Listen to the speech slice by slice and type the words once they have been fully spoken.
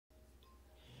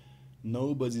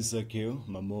9 बजिसक्यो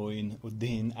म मोइन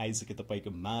उद्दिन आइसके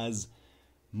तपाईको माझ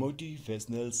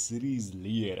मोटिभेशनल सिरिज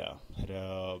लिएर र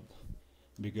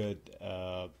विगत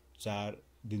 4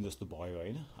 दिन जस्तो भयो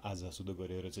हैन आज सुरु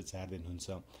गरेर चाहिँ 4 दिन हुन्छ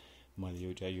मैले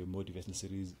एउटा यो मोटिभेशनल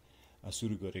सिरिज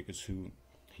सुरु गरेको छु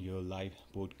यो लाइभ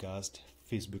पोडकास्ट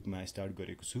फेसबुकमा स्टार्ट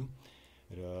गरेको छु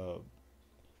र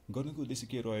गर्नुको उद्देश्य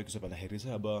के रहेको छ भन्दाखेरि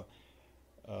चाहिँ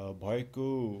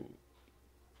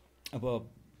अब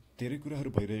धेरै कुराहरू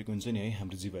भइरहेको हुन्छ नि है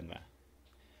हाम्रो जीवनमा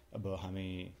अब हामी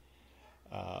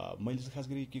मैले चाहिँ खास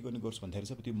गरी के गर्ने गर्छु भन्दाखेरि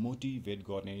चाहिँ त्यो मोटिभेट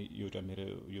गर्ने मेरो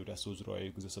एउटा सोच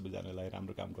रहेको छ सबैजनालाई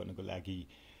राम्रो काम गर्नको लागि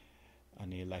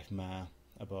अनि लाइफमा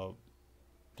अब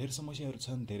धेरै समस्याहरू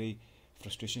छन् धेरै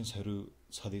फ्रस्ट्रेसन्सहरू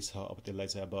छँदैछ अब त्यसलाई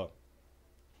चाहिँ अब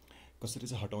कसरी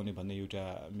चाहिँ हटाउने भन्ने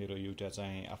मेरो एउटा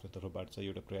चाहिँ आफ्नो तर्फबाट चाहिँ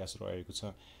एउटा प्रयास रहेको छ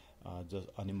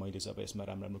अनि मैले चाहिँ अब यसमा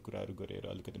राम्रो कुराहरू गरेर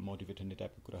अलिकति मोटिभेट हुने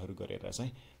टाइपको कुराहरू गरेर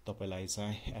चाहिँ तपाईलाई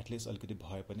चाहिँ एटलिस्ट अलिकति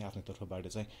भए पनि आफ्नो तर्फबाट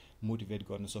चाहिँ मोटिभेट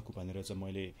गर्न सकु भनेर चाहिँ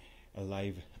मैले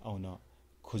लाइभ आउन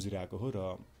खोजिरहेको हो र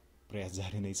प्रयास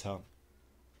जारी नै छ।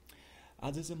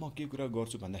 आज चाहिँ म के कुरा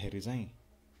गर्छु भन्दाखेरि चाहिँ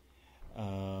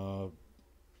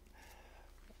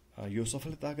यो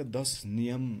सफलताका 10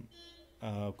 नियम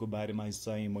को बारेमा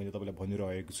चाहिँ मैले तपाईलाई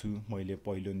भनिरहेको छु। मैले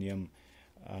पहिलो नियम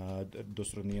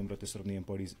दोस्रो नियम र तेस्रो नियम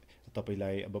पढी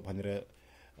तपाईलाई अब भनेर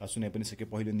सुनाइ पनि सके।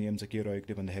 पहिलो नियम चाहिँ के रहेको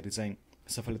थियो भन्दाखेरि चाहिँ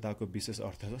सफलताको विशेष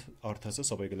अर्थ छ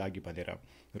सबैको लागि भनेर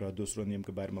र दोस्रो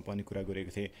नियमको बारेमा पनि कुरा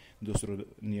गरेको थिएँ। दोस्रो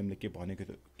नियमले के भनेको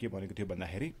थियो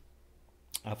भन्दाखेरि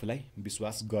आफूलाई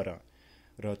विश्वास गर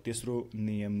र तेस्रो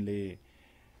नियमले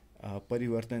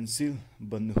परिवर्तनशील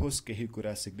बन्नुहोस्, केही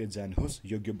कुरा सिक्दै जानुहोस्,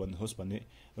 योग्य बन्नुहोस् भन्ने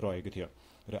रहेको थियो।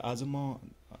 र आज म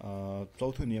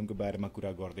चौथो नियमको बारेमा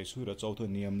कुरा गर्दैछु र चौथो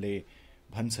नियमले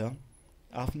भन्छ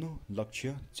आफ्नो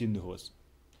लक्ष्य चिन्नुहोस्।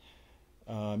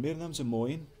 मेरो नाम चाहिँ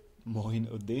मोइन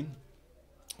उद्दिन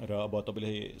र अब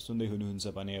तपाईले सुन्दै हुनुहुन्छ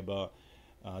भने अब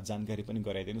जानकारी पनि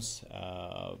गराइदिनुस्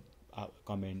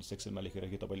कमेन्ट सेक्सनमा लेखेर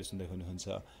कि तपाईले सुन्दै हुनुहुन्छ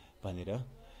भनेर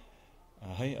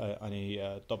है। अनि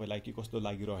तपाईलाई के कस्तो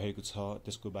लागिरहेको छ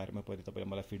त्यसको बारेमा पनि तपाईले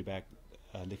मलाई फिडब्याक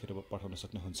लेखेर पठाउन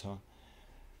सक्नुहुन्छ।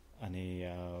 अनि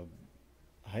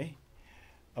है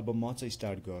अब म चाहिँ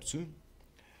स्टार्ट गर्छु।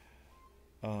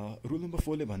 रुल नम्बर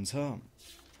 4 ले भन्छ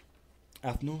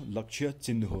आफ्नो लक्ष्य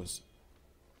चिन्नुहोस्।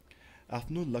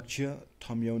 आफ्नो लक्ष्य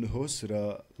ठम्याउनुहोस्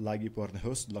र लागि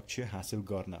पर्नुहोस् लक्ष्य हासिल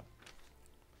गर्न।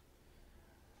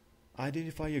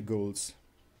 Identify your goals,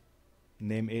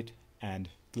 name it and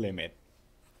claim it.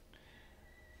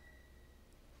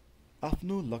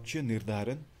 आफ्नो लक्ष्य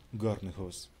निर्धारण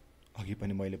गर्नुहोस्। अघि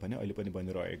पनि मैले भने अहिले पनि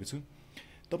भनिरहेको छु।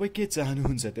 तपाई के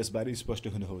चाहनुहुन्छ त्यसबारे स्पष्ट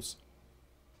हुनुहोस्।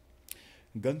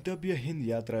 गन्तव्यहीन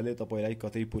यात्राले तपाईलाई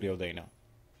कतै पुर्याउँदैन।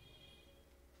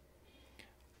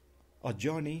 A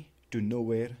journey to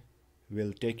nowhere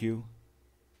will take you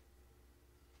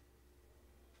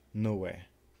nowhere.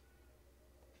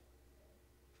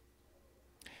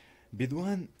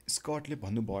 विद्वान स्कटले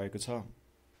भन्नुभएको छ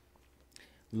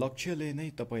लक्ष्यले नै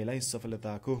तपाईलाई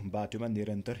सफलताको बाटोमा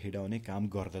निरन्तर हिँडाउने काम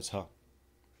गर्दछ।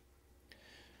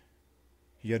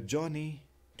 Your journey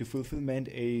to fulfillment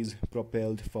is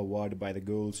propelled forward by the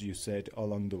goals you set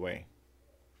along the way.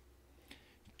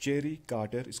 Cherry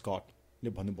Carter स्कटले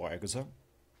भन्नुभएको छ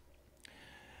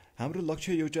हाम्रो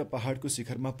लक्ष्य एउटा पहाडको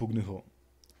शिखरमा पुग्नु हो।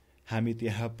 हामी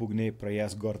त्यहाँ पुग्ने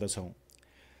प्रयास गर्दछौँ।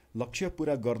 लक्ष्य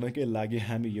पूरा गर्नकै लागि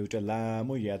हामी एउटा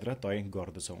लामो यात्रा तय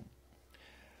गर्दछौँ।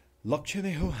 लक्ष्य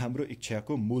नै हो हाम्रो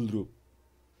इच्छाको मूल रूप।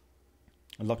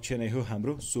 लक्ष्य नै हो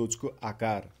हाम्रो सोचको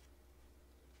आकार।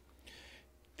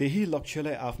 त्यही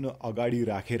लक्ष्यलाई आफ्नो अगाडि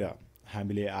राखेर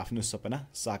हामीले आफ्नो सपना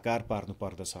साकार पार्नु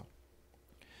पर्दछ।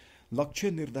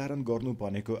 लक्ष्य निर्धारण गर्नु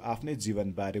भनेको आफ्नै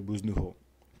जीवनबारे बुझ्नु हो,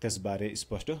 त्यसबारे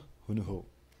स्पष्ट हुनु हो।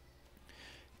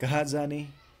 कहाँ जाने,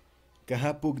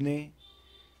 कहाँ पुग्ने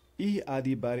यी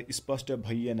आदि बारे स्पष्ट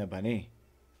भइएन भने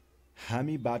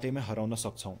हामी बाटैमा हराउन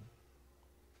सक्छौँ।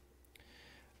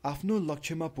 आफ्नो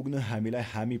लक्ष्यमा पुग्न हामीलाई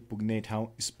हामी पुग्ने ठाउँ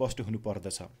स्पष्ट हुनु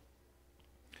पर्दछ।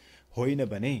 होइन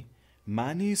भने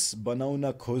मानिस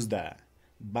बनाउन खोज्दा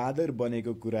बाँदर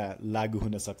बनेको कुरा लागू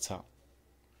हुन सक्छ।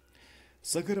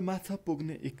 सगरमाथा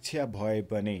पुग्ने इच्छा भए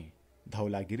भने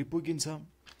धौलागिरी पुगिन्छ।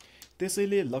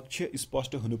 त्यसैले लक्ष्य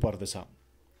स्पष्ट हुनु पर्दछ।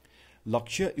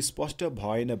 लक्ष्य स्पष्ट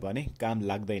भएन भने काम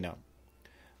लाग्दैन।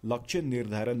 लक्ष्य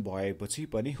निर्धारण भएपछि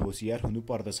पनि होशियार हुनु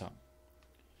पर्दछ।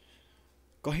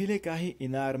 कहिलेकाहीँ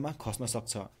इनारमा खस्न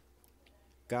सक्छ।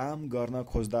 काम गर्न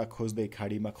खोज्दा खोज्दै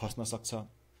खाडीमा खस्न सक्छ।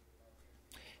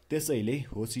 त्यसैले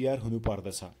होशियार हुनु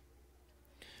पर्दछ।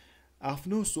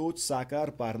 आफ्नो सोच साकार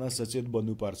पार्न सचेत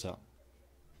बन्नुपर्छ।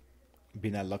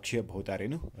 बिना लक्ष्य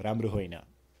भौतारिनु राम्रो होइन।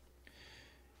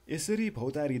 यसरी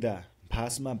भौतारिदा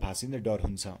फासमा भासिने डर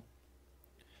हुन्छ।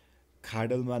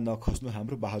 खाडलमा नखस्नु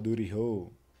हाम्रो बहादुरी हो।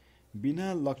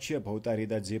 बिना लक्ष्य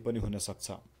भौतारिँदा जे पनि हुन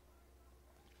सक्छ।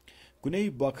 कुनै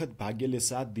बखत भाग्यले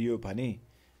साथ दियो भने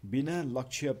बिना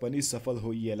लक्ष्य पनि सफल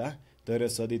होइएला, तर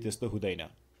सधैँ त्यस्तो हुँदैन।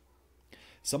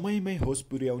 समयमै होस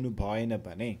पुर्याउनु भएन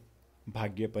भने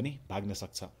भाग्य पनि भाग्न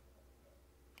सक्छ।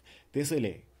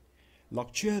 त्यसैले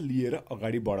लक्ष्य लिएर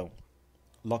अगाडि बढौँ।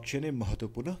 लक्ष्य नै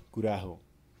महत्त्वपूर्ण कुरा हो।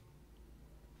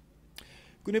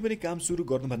 कुनै पनि काम सुरु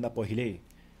गर्नुभन्दा पहिले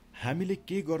हामीले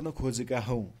के गर्न खोजेका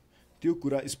हौं त्यो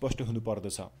कुरा स्पष्ट हुनु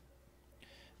पर्दछ।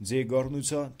 जे गर्नु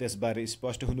छ त्यसबारे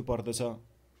स्पष्ट हुनु पर्दछ।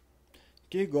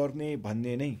 के गर्ने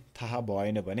भन्ने नै थाहा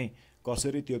भएन भने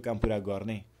कसरी त्यो काम पूरा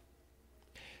गर्ने?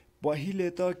 पहिले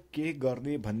त के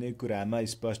गर्ने भन्ने कुरामा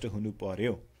स्पष्ट हुनु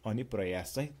पर्यो, अनि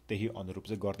प्रयास चाहिँ त्यही अनुरूप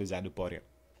चाहिँ गर्दै जानु पर्यो।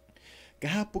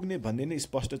 कहाँ पुग्ने भन्ने नै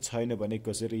स्पष्ट छैन भने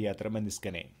कसरी यात्रामा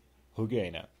निस्कने? हो कि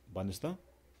होइन भन्नुस् त?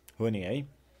 हो नि है।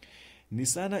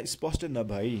 निशाना स्पष्ट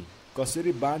नभई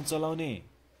कसरी बाण चलाउने?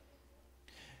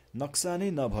 नक्सा नै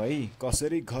नभई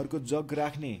कसरी घरको जग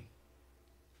राख्ने?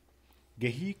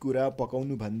 यही कुरा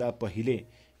पकाउनु भन्दा पहिले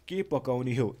के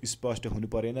पकाउने हो स्पष्ट हुनु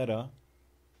परेन र?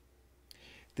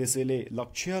 त्यसैले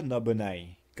लक्ष्य नबनाई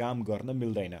काम गर्न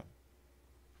मिल्दैन।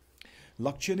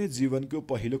 लक्ष्य नै जीवनको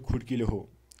पहिलो खुड्किलो हो।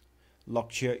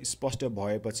 लक्ष्य स्पष्ट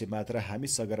भएपछि मात्र हामी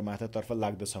सगरमाथातर्फ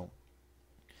लाग्दछौँ।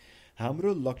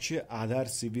 हाम्रो लक्ष्य आधार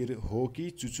शिविर हो कि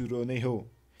चुचुरो नै हो,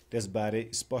 त्यसबारे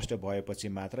स्पष्ट भएपछि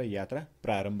मात्र यात्रा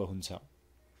प्रारम्भ हुन्छ।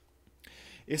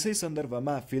 यसै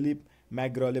सन्दर्भमा फिलिप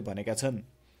म्याग्रले भनेका छन्,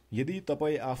 यदि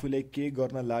तपाईँ आफूले के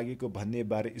गर्न लागेको भन्ने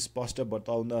बारे स्पष्ट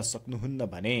बताउन सक्नुहुन्न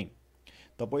भने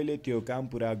तपाईले त्यो काम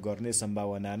पूरा गर्ने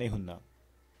सम्भावना नै हुन्न।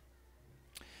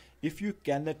 If you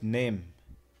cannot name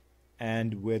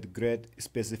and with great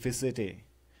specificity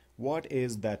what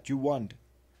is that you want,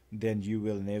 then you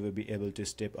will never be able to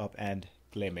step up and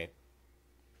claim it.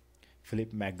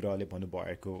 Philip म्याग्रले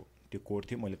भन्नुभएको त्यो कोट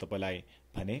थियो, मैले तपाईलाई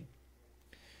भने।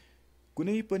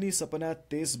 कुनै पनि सपना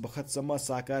त्यस बखतसम्म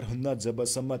साकार हुन्न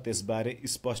जबसम्म त्यसबारे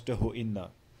स्पष्ट होइन्न।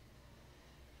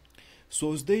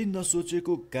 सोच्दै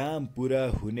नसोचेको काम पूरा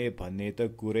हुने भन्ने त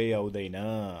कुरै आउँदैन।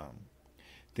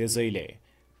 त्यसैले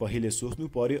पहिले सोच्नु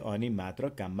पर्यो अनि मात्र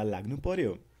काममा लाग्नु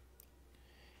पर्यो।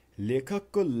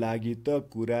 लेखकको लागि त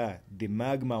कुरा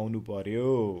दिमागमा आउनु पर्यो।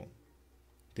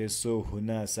 त्यसो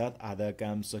हुनासाथ आधा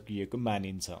काम सकिएको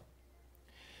मानिन्छ।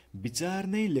 विचार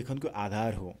नै लेखनको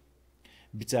आधार हो।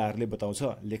 विचारले बताउँछ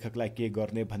लेखकलाई के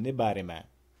गर्ने भन्ने बारेमा।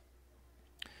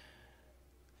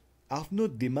 आफ्नो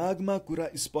दिमागमा कुरा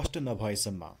स्पष्ट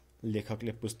नभएसम्म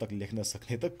लेखकले पुस्तक लेख्न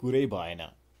सक्ने त कुरै भएन।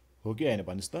 हो कि होइन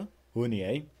भन्नुस् त? हो नि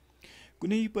है।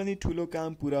 कुनै पनि ठुलो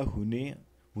काम पूरा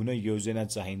हुन योजना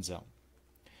चाहिन्छ।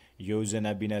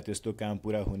 योजना बिना त्यस्तो काम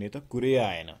पूरा हुने त कुरै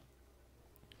आएन।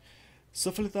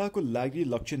 सफलताको लागि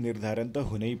लक्ष्य निर्धारण त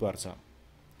हुनै पर्छ।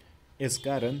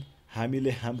 यसकारण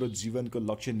हामीले हाम्रो जीवनको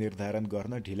लक्ष्य निर्धारण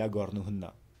गर्न ढिला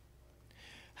गर्नुहुन्न।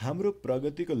 हाम्रो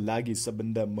प्रगतिको लागि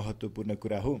सबभन्दा महत्त्वपूर्ण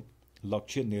कुरा हो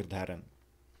लक्ष्य निर्धारण।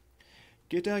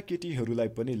 केटाकेटीहरूलाई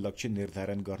पनि लक्ष्य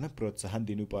निर्धारण गर्न प्रोत्साहन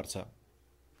दिनुपर्छ।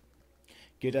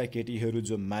 केटाकेटीहरू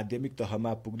जो माध्यमिक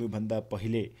तहमा पुग्नुभन्दा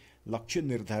पहिले लक्ष्य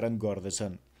निर्धारण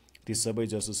गर्दछन् ती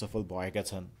सबैजसो सफल भएका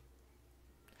छन्।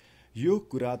 यो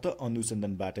कुरा त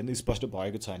अनुसन्धानबाट नै स्पष्ट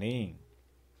भएको छ नि।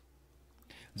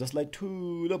 जसलाई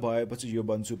ठुलो भएपछि यो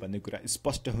बन्छु भन्ने कुरा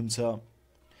स्पष्ट हुन्छ,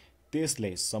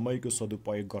 त्यसले समयको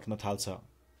सदुपयोग गर्न थाल्छ।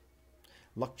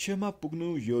 लक्ष्यमा पुग्नु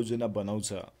योजना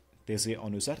बनाउँछ, त्यसै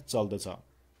अनुसार चल्दछ।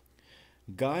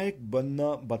 गायक बन्न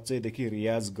बच्चैदेखि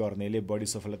रियाज गर्नेले बढी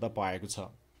सफलता पाएको छ।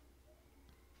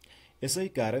 यसै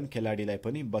कारण खेलाडीलाई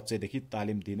पनि बच्चैदेखि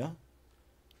तालिम दिन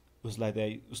उसलाई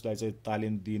चाहिँ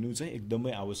तालिम दिनु चाहिँ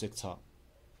एकदमै आवश्यक छ।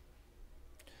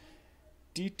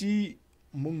 टीटी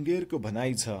मुङ्गेरको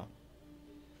भनाइ छ,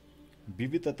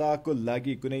 विविधताको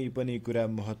लागि कुनै पनि कुरा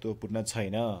महत्त्वपूर्ण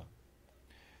छैन।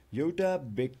 एउटा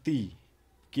व्यक्ति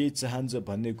के चाहन्छ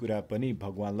भन्ने कुरा पनि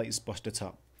भगवानलाई स्पष्ट छ।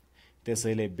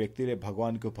 त्यसैले व्यक्तिले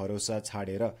भगवानको भरोसा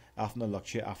छाडेर आफ्नो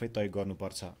लक्ष्य आफै तय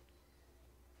गर्नुपर्छ।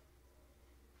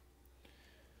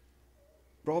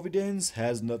 Providence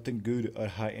has nothing good or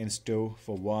high in store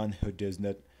for one who does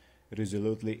not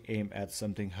resolutely aim at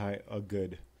something high or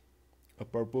good. A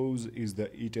purpose is the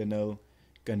eternal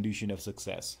condition of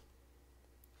success.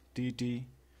 TT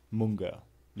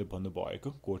मुङ्गरले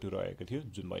भन्नुभएको कोट रहेको थियो,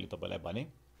 जुन मैले तपाईलाई भने।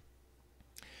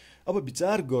 अब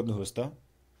विचार गर्नुहोस् त,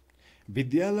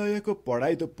 विद्यालयको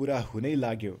पढाइ त पुरा हुनै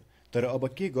लाग्यो, तर अब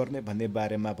के गर्ने भन्ने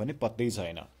बारेमा भने पत्तै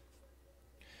छैन।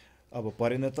 अब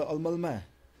परेन त अलमलमा,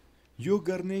 यो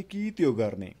गर्ने कि त्यो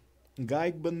गर्ने,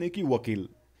 गायक बन्ने कि वकिल,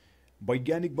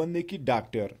 वैज्ञानिक बन्ने कि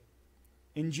डाक्टर,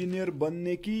 इन्जिनियर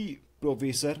बन्ने कि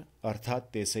प्रोफेसर अर्थात्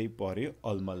त्यसै पर्यो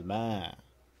अलमलमा।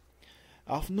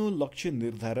 आफ्नो लक्ष्य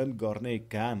निर्धारण गर्ने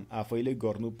काम आफैले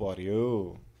गर्नु पर्यो।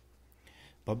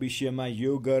 भविष्यमा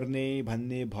यो गर्ने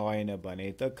भन्ने भएन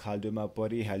भने त खाल्डोमा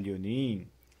परिहाल्यो नि।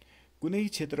 कुनै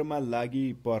क्षेत्रमा लागि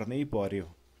पर्नै पर्यो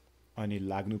अनि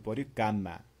लाग्नु पर्यो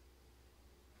काममा,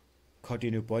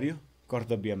 खटिनु पर्यो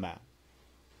कर्तव्यमा,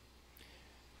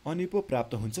 अनि पो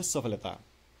प्राप्त हुन्छ सफलता।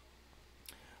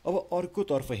 अब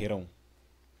अर्कोतर्फ हेरौँ।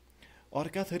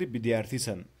 अर्का थरी विद्यार्थी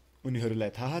छन्, उनीहरूलाई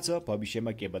थाहा छ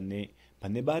भविष्यमा के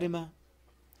भन्ने बारेमा,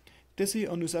 त्यसै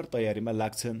अनुसार तयारीमा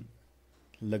लाग्छन्।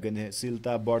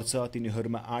 लगनशीलता बढ्छ,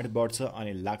 तिनीहरूमा आँट बढ्छ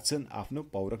अनि लाग्छन् आफ्नो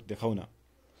पौरख देखाउन।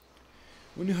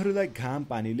 उनीहरूलाई घाम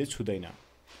पानीले छुँदैन,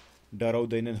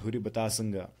 डराउँदैनन् हुरी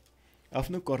बतासँग।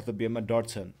 आफ्नो कर्तव्यमा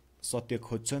डट्छन्, सत्य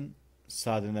खोज्छन्,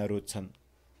 साधना रोज्छन्।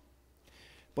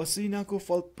 पसिनाको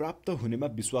फल प्राप्त हुनेमा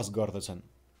विश्वास गर्दछन्।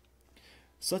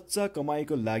 सच्चा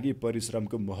कमाइको लागि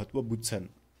परिश्रमको महत्त्व बुझ्छन्।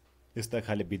 यस्ता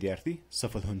खाले विद्यार्थी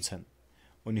सफल हुन्छन्।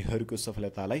 उनीहरूको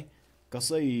सफलतालाई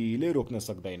कसैले रोक्न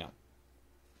सक्दैन।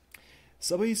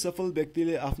 सबै सफल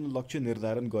व्यक्तिले आफ्नो लक्ष्य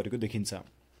निर्धारण गरेको देखिन्छ।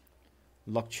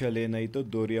 लक्ष्यले नै त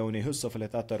दोहोऱ्याउने हो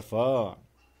सफलतातर्फ।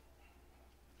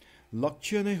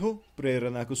 लक्ष्य नै हो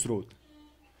प्रेरणाको स्रोत।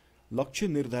 लक्ष्य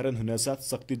निर्धारण हुनसाथ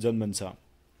शक्ति जन्मन्छ,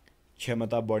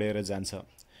 क्षमता बढेर जान्छ।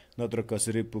 नत्र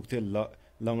कसरी पुग्थे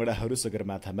लङ्गडाहरू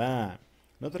सगरमाथामा,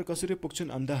 नत्र कसरी पुग्छन्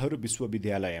अन्धाहरू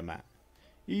विश्वविद्यालयमा।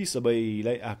 यी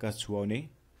सबैलाई आकाश छुवाउने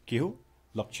के हो?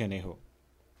 लक्ष्य नै हो।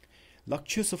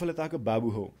 लक्ष्य सफलताको बाबु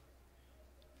हो।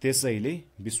 त्यसैले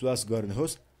विश्वास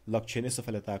गर्नुहोस्, लक्ष्य नै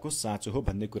सफलताको साँचो हो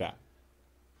भन्ने कुरा।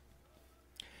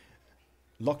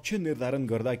 लक्ष्य निर्धारण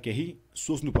गर्दा केही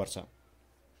सोच्नुपर्छ।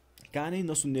 कानै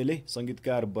नसुन्नेले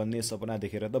सङ्गीतकार बन्ने सपना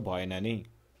देखेर त भएन नि।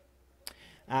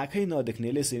 आँखै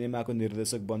नदेख्नेले सिनेमाको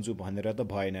निर्देशक बन्छु भनेर त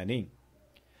भएन नि।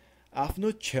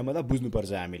 आफ्नो क्षमता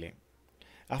बुझ्नुपर्छ हामीले।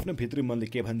 आफ्नो भित्री मनले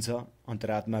के भन्छ,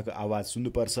 अन्तरात्माको आवाज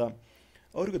सुन्नुपर्छ।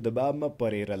 अरूको दबावमा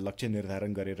परेर लक्ष्य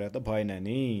निर्धारण गरेर त भएन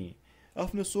नि।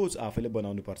 आफ्नो सोच आफैले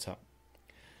बनाउनुपर्छ।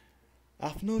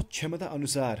 आफ्नो क्षमता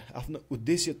अनुसार आफ्नो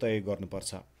उद्देश्य तय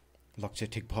गर्नुपर्छ। लक्ष्य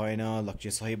ठिक भएन,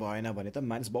 लक्ष्य सही भएन भने त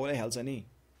मानिस बौलाइहाल्छ नि।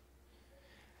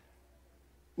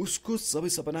 उसको सबै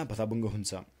सपना भताभुङ्ग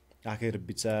हुन्छ। आखिर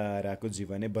बिचाराको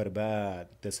जीवनै बर्बाद।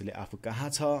 त्यसैले आफू कहाँ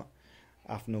छ,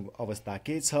 आफ्नो अवस्था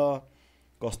के छ,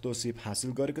 कस्तो सिप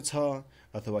हासिल गरेको छ,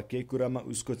 अथवा केही कुरामा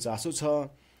उसको चासो छ,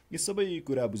 यी सबै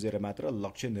कुरा बुझेर मात्र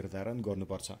लक्ष्य निर्धारण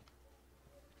गर्नुपर्छ।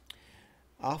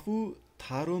 आफू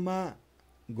थारोमा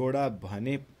गोडा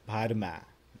भने भारमा,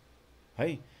 है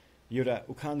एउटा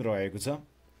उखान रहेको छ।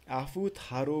 आफू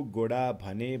थारो गोडा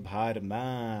भने भारमा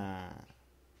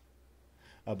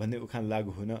भन्ने उखान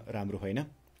लागू हुन राम्रो होइन।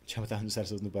 क्षमता अनुसार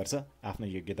सोच्नुपर्छ, आफ्नो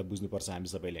योग्यता बुझ्नुपर्छ। हामी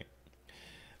सबैले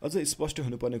अझ स्पष्ट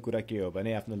हुनुपर्ने कुरा के हो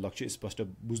भने आफ्नो लक्ष्य स्पष्ट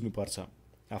बुझ्नुपर्छ।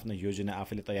 आफ्नो योजना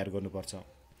आफैले तयार गर्नुपर्छ।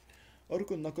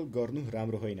 अरूको नकल गर्नु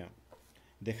राम्रो होइन।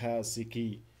 देखा सिकी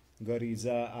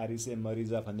गरिजा आरिसे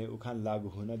मरिजा भन्ने उखान लागू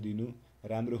हुन दिनु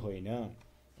राम्रो होइन।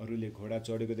 अरूले घोडा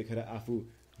चढेको देखेर आफू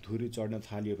धुरी चढ्न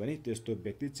थाल्यो भने त्यस्तो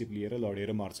व्यक्ति चिप्लिएर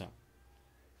लडेर मर्छ।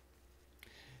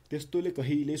 त्यस्तोले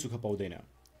कहिल्यै सुख पाउँदैन।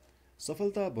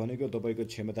 सफलता भनेको तपाईँको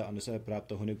क्षमता अनुसार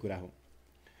प्राप्त हुने कुरा हो।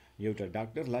 एउटा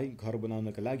डाक्टरलाई घर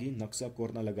बनाउनका लागि नक्सा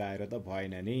कोर्न लगाएर त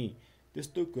भएन नि।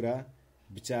 त्यस्तो कुरा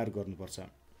विचार गर्नुपर्छ।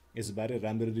 यसबारे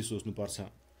राम्ररी सोच्नुपर्छ।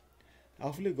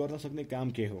 आफूले गर्न सक्ने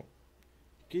काम के हो?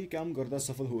 केही काम गर्दा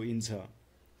सफल होइन्छ।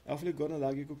 आफूले गर्न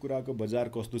लागेको कुराको बजार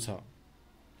कस्तो छ?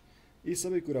 यी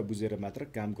सबै कुरा बुझेर मात्र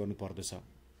काम गर्नु पर्दछ।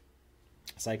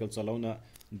 साइकल चलाउन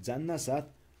जान्न साथ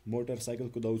मोटरसाइकल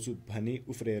कुदाउँछु भनी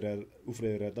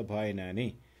उफ्रेर त भएन नि।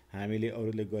 हामीले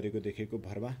अरूले गरेको देखेको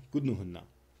भरमा कुद्नुहुन्न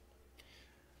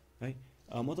है।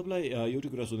 म तपाईँलाई एउटा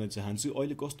कुरा सोध्न चाहन्छु।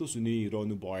 अहिले कस्तो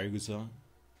सुनिरहनु भएको छ,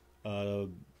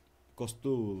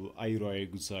 कस्तो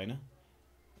आइरहेको छ होइन?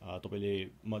 तपाईँले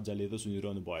मजाले त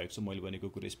सुनिरहनु भएको छ। मैले भनेको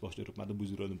कुरा स्पष्ट रूपमा त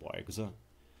बुझिरहनु भएको छ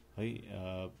है।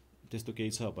 त्यस्तो केही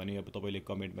छ भने अब तपाईँले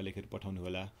कमेन्टमा लेखेर पठाउनु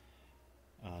होला,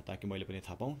 ताकि मैले पनि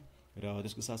थाहा पाऊँ। र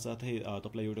त्यसको साथसाथै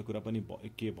तपाईँलाई एउटा कुरा पनि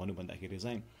के भन्नु भन्दाखेरि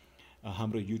चाहिँ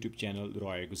हाम्रो युट्युब च्यानल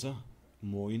रहेको छ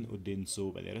मोइन उद्दिन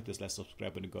सो भनेर, त्यसलाई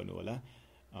सब्सक्राइब पनि गर्नु होला।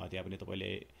 त्यहाँ पनि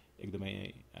तपाईँले एकदमै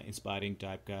इन्स्पायरिङ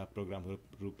टाइपका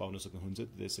प्रोग्रामहरू पाउन सक्नुहुन्छ।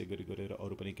 त्यसै गरी गरेर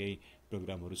अरू पनि केही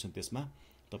प्रोग्रामहरू छन्, त्यसमा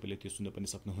तपाईँले त्यो सुन्न पनि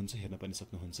सक्नुहुन्छ, हेर्न पनि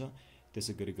सक्नुहुन्छ।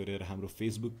 त्यसै गरी गरेर हाम्रो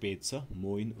फेसबुक पेज छ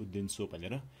मोइन उद्दिन सो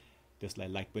भनेर, त्यसलाई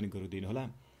लाइक पनि गरिदिनु होला।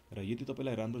 र यदि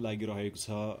तपाईँलाई राम्रो लागिरहेको छ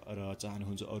र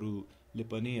चाहनुहुन्छ अरूले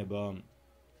पनि अब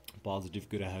पोजिटिभ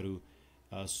कुराहरू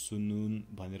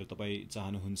सुन्नुन् भनेर तपाईँ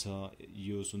चाहनुहुन्छ,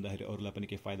 यो सुन्दाखेरि अरूलाई पनि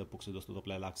केही फाइदा पुग्छ जस्तो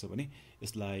तपाईँलाई लाग्छ भने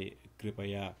यसलाई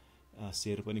कृपया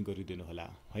सेयर पनि गरिदिनु होला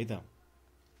है त।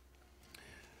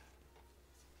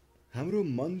 हाम्रो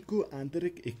मनको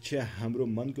आन्तरिक इच्छा हाम्रो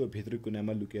मनको भित्री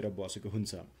कुनामा लुकेर बसेको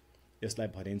हुन्छ। यसलाई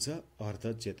भनिन्छ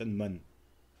अर्धचेतन मन।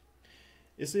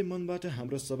 यसै मनबाट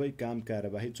हाम्रो सबै काम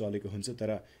कारबाही चलेको हुन्छ,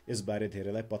 तर यसबारे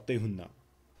धेरैलाई पत्तै हुन्न।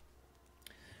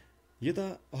 यता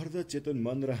अर्धचेतन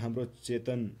मन र हाम्रो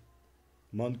चेतन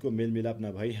मनको मेलमिलाप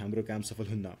नभई हाम्रो काम सफल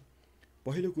हुन्न।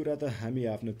 पहिलो कुरा त हामी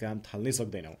आफ्नो काम थाल्नै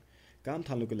सक्दैनौँ। काम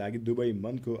थाल्नुको लागि दुवै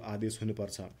मनको आदेश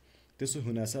हुनुपर्छ। त्यसो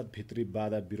हुनासाथ भित्री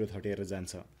बाधा विरोध हटेर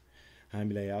जान्छ।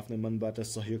 हामीलाई आफ्नो मनबाट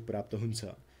सहयोग प्राप्त हुन्छ।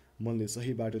 मनले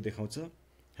सही बाटो देखाउँछ।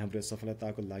 हाम्रो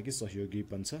सफलताको लागि सहयोगी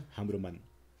बन्छ हाम्रो मन।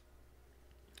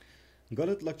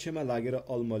 गलत लक्ष्यमा लागेर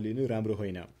अल्मलिनु राम्रो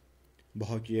होइन।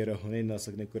 बहकिएर हुनै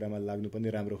नसक्ने कुरामा लाग्नु पनि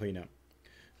राम्रो होइन।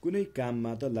 कुनै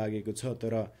काममा त लागेको छ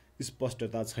तर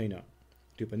स्पष्टता छैन,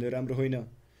 त्यो पनि राम्रो होइन।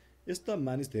 यस्ता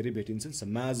मानिस धेरै भेटिन्छन्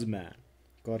समाजमा।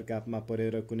 करकापमा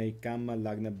परेर कुनै काममा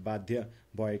लाग्न बाध्य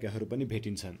भएकाहरू पनि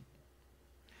भेटिन्छन्।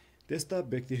 त्यस्ता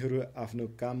व्यक्तिहरू आफ्नो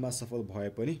काममा सफल भए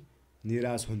पनि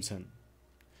निराश हुन्छन्।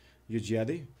 यो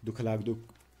ज्यादै दुःखलाग्दो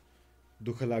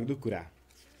कुरा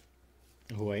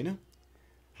हो, होइन?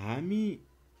 हामी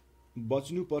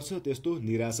बच्नुपर्छ त्यस्तो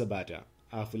निराशाबाट।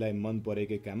 आफूलाई मन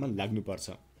परेकै काममा लाग्नुपर्छ।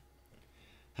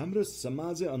 हाम्रो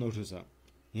समाजै अनौठो छ।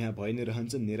 यहाँ भइ नै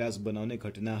रहन्छन् निराश बनाउने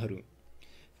घटनाहरू।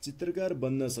 चित्रकार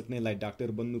बन्न सक्नेलाई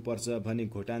डाक्टर बन्नुपर्छ भनी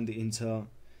घोटान दिइन्छ।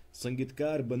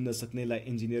 सङ्गीतकार बन्न सक्नेलाई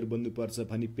इन्जिनियर बन्नुपर्छ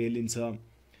भनी पेलिन्छ।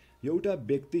 एउटा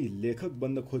व्यक्ति लेखक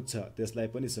बन्न खोज्छ, त्यसलाई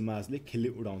पनि समाजले खिल्ली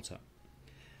उडाउँछ।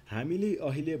 हामीले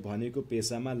अहिले भनेको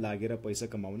पेसामा लागेर पैसा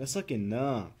कमाउन सकिन्न।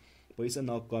 पैसा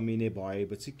नकमिने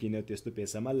भएपछि किन त्यस्तो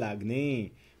पेसामा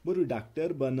लाग्ने? बरु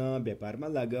डाक्टर बन, व्यापारमा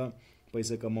लाग।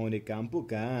 पैसा कमाउने काम पो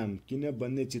काम। किन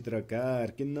बन्ने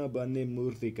चित्रकार, किन बन्ने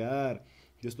मूर्तिकार?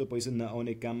 त्यस्तो पैसा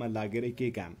नआउने काममा लागेरै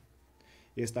के काम?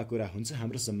 यस्ता कुरा हुन्छ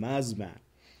हाम्रो समाजमा।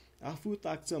 आफू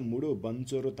ताक्छ मुडो,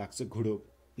 बन्चोरो ताक्छ घुडो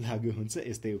लाग्यो हुन्छ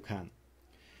यस्तै उखान।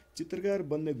 चित्रकार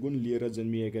बन्ने गुण लिएर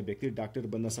जन्मिएका व्यक्ति डाक्टर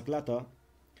बन्न सक्ला त?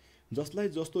 जसलाई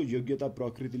जस्तो योग्यता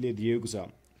प्रकृतिले दिएको छ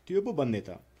त्यो पो बन्ने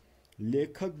त।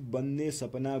 लेखक बन्ने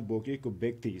सपना बोकेको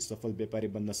व्यक्ति सफल व्यापारी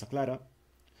बन्न सक्ला र?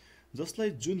 जसलाई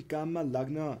जुन काममा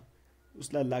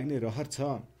उसलाई लाग्ने रहर छ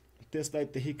त्यसलाई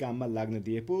त्यही काममा लाग्न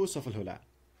दिए पो सफल होला।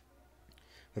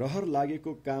 रहर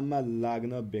लागेको काममा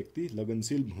लाग्न व्यक्ति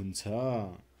लगनशील हुन्छ।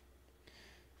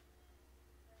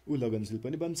 ऊ लगनशील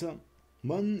पनि बन्छ।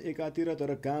 मन एकातिर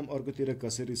तर काम अर्कोतिर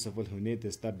कसरी सफल हुने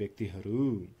त्यस्ता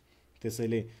व्यक्तिहरू।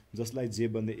 त्यसैले जसलाई जे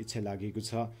बन्ने इच्छा लागेको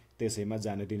छ त्यसैमा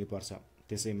जान दिनुपर्छ।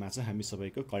 त्यसैमा छ हामी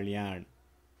सबैको कल्याण।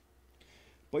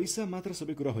 पैसा मात्र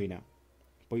सबै कुरा होइन।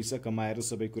 पैसा कमाएर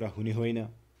सबै कुरा हुने होइन।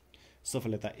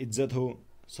 सफलता इज्जत हो।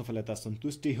 सफलता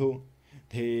सन्तुष्टि हो।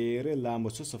 धेरै लामो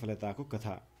छ सफलताको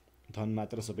कथा। धन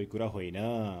मात्र सबै कुरा होइन।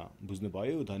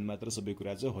 बुझ्नुभयो? धन मात्र सबै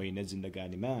कुरा चाहिँ होइन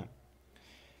जिन्दगानीमा।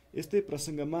 यस्तै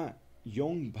प्रसङ्गमा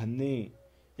यङ भन्ने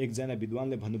एकजना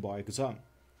विद्वानले भन्नुभएको छ,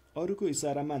 अरूको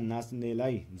इसारामा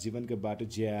नाच्नेलाई जीवनको बाटो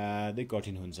ज्यादै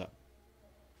कठिन हुन्छ।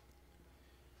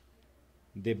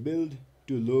 They build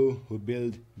to low who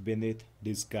build beneath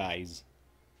disguise.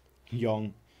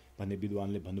 Young भन्ने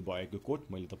विद्वानले भन्नुभएको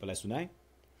कोट मैले तपाईँलाई सुनाएँ।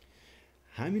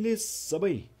 हामीले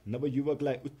सबै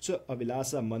नवयुवकलाई उच्च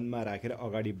अभिलाषा मनमा राखेर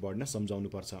अगाडि बढ्न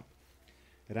सम्झाउनुपर्छ।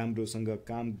 राम्रोसँग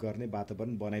काम गर्ने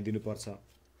वातावरण बनाइदिनुपर्छ।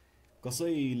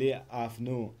 कसैले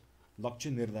आफ्नो लक्ष्य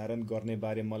निर्धारण गर्ने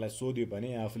बारे मलाई सोध्यो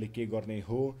भने आफूले के गर्ने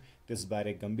हो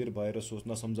त्यसबारे गम्भीर भएर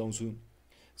सोच्न सम्झाउँछु।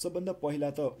 सबभन्दा पहिला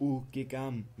त ऊ के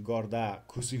काम गर्दा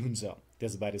खुसी हुन्छ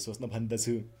त्यसबारे सोच्न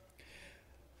भन्दछु।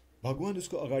 भगवान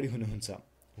उसको अगाडि हुनुहुन्छ।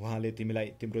 उहाँले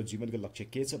तिमीलाई तिम्रो जीवनको लक्ष्य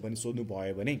के छ भनी सोध्नु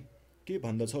भयो भने के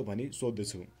भन्दछौ भनी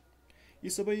सोध्दछु। यी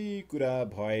सबै कुरा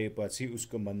भएपछि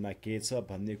उसको मनमा के छ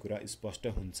भन्ने कुरा स्पष्ट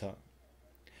हुन्छ।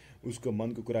 उसको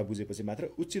मनको कुरा बुझेपछि मात्र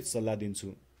उचित सल्लाह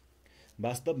दिन्छु।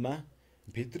 वास्तवमा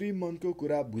भित्री मनको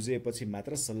कुरा बुझेपछि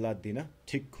मात्र सल्लाह दिन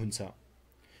ठिक हुन्छ।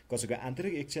 कसैको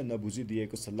आन्तरिक इच्छा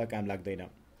नबुझिदिएको सल्लाह काम लाग्दैन।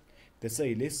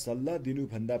 त्यसैले सल्लाह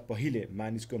दिनुभन्दा पहिले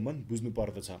मानिसको मन बुझ्नु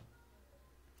पर्दछ।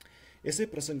 यसै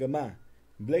प्रसङ्गमा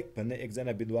ब्लेक भन्ने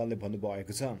एकजना विद्वानले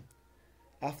भन्नुभएको छ,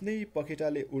 आफ्नै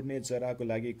पखेटाले उड्ने चराको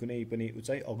लागि कुनै पनि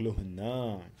उचाइ अग्लो हुन्न।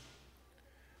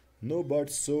 No bird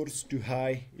soars too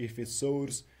high if it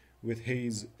soars with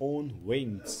his own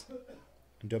wings.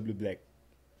 W. Black.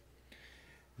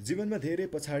 जीवनमा धेरै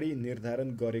पछाडि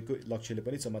निर्धारण गरेको लक्ष्यले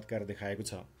पनि चमत्कार देखाएको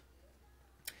छ।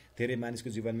 धेरै मानिसको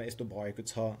जीवनमा यस्तो भएको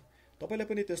छ। तपाईँलाई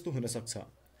पनि त्यस्तो हुन सक्छ।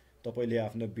 तपाईँले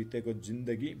आफ्नो बितेको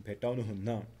जिन्दगी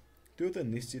भेट्टाउनुहुन्न, त्यो त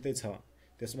निश्चितै छ।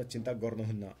 त्यसमा चिन्ता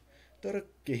गर्नुहुन्न। तर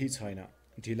केही छैन,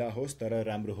 ढिला होस् तर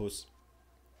राम्रो होस्।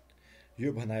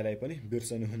 यो भनाइलाई पनि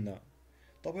बिर्सनुहुन्न।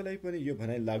 तपाईँलाई पनि यो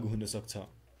भनाइ लागू हुन सक्छ।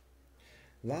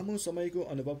 लामो समयको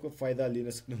अनुभवको फाइदा लिन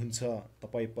सक्नुहुन्छ।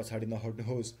 तपाईँ पछाडि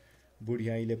नहट्नुहोस्।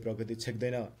 बुढियाईले प्रगति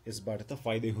छेक्दैन, यसबाट त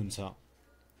फाइदै हुन्छ।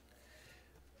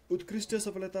 उत्कृष्ट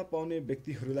सफलता पाउने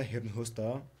व्यक्तिहरूलाई हेर्नुहोस् त,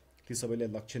 ती सबैले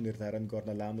लक्ष्य निर्धारण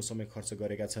गर्न लामो समय खर्च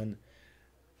गरेका छन्,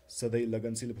 सधैँ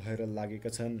लगनशील भएर लागेका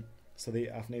छन्, सधैँ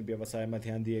आफ्नै व्यवसायमा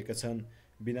ध्यान दिएका छन्,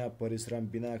 बिना परिश्रम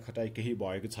बिना खटाइ केही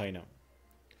भएको छैन।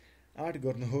 आँट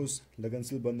गर्नुहोस्,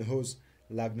 लगनशील बन्नुहोस्,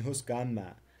 लाग्नुहोस् काममा,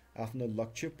 आफ्नो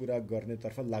लक्ष्य पूरा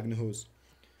गर्नेतर्फ लाग्नुहोस्।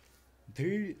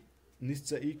 दृढ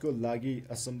निश्चयीको लागि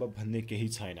असम्भव भन्ने केही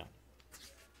छैन।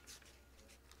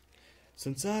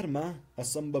 संसारमा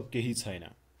असम्भव केही छैन।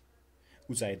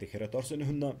 उचाइ देखेर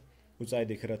तर्सिनुहुन्न, उचाइ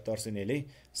देखेर तर्सिनेले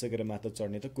सगरमाथा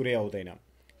चढ्ने त कुरै आउँदैन।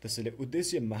 त्यसैले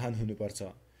उद्देश्य महान हुनुपर्छ।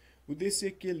 उद्देश्य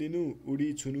के लिनु,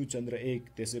 उडी छुनु चन्द्र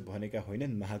एक, त्यसै भनेका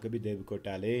होइनन् महाकवि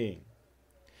देवकोटाले।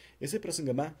 यसै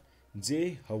प्रसङ्गमा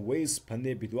जे हवेस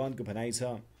भन्ने विद्वानको भनाइ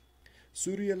छ,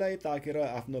 सूर्यलाई ताकेर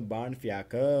आफ्नो बाण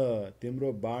फ्याँक,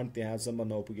 तिम्रो बाण त्यहाँसम्म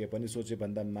नपुगे पनि सोचे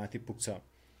भन्दा माथि पुग्छ।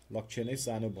 लक्ष्य नै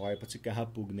सानो भएपछि कहाँ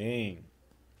पुग्ने।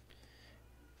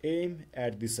 Aim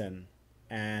at the sun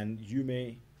and you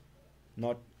may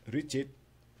not reach it,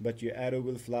 but your arrow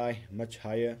will fly much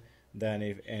higher than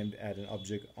if aimed at an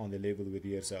object on the level with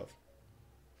yourself.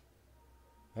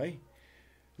 है,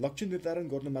 लक्ष्य निर्धारण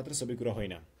गर्नु मात्र सबै कुरा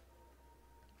होइन,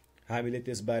 हामीले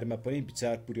त्यसबारेमा पनि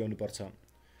विचार पुर्याउनु पर्छ।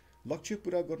 लक्ष्य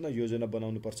पूरा गर्न योजना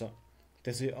बनाउनु पर्छ,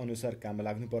 त्यसै अनुसार काममा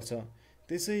लाग्नुपर्छ।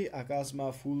 त्यसै आकाशमा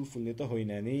फुल फुल्ने त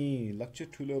होइन नि, लक्ष्य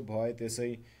ठुलो भए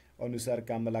त्यसै अनुसार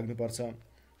काममा लाग्नुपर्छ।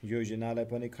 योजनालाई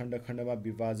पनि खण्ड खण्डमा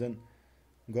विभाजन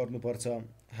गर्नुपर्छ।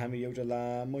 हामी एउटा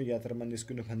लामो यात्रामा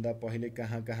निस्किनुभन्दा पहिले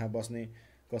कहाँ कहाँ बस्ने,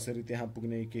 कसरी त्यहाँ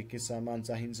पुग्ने, के सामान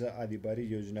चाहिन्छ आदिबारे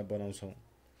योजना बनाउँछौँ।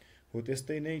 हो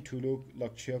त्यस्तै नै ठुलो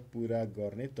लक्ष्य पूरा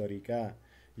गर्ने तरिका।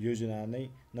 योजना नै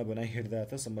नबनाई हिँड्दा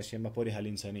त समस्यामा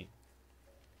परिहालिन्छ नि।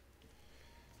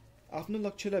 आफ्नो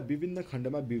लक्ष्यलाई विभिन्न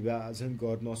खण्डमा विभाजन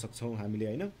गर्न सक्छौँ हामीले,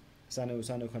 होइन? सानो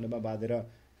सानो खण्डमा बाँधेर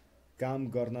काम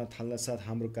गर्न थाल्न साथ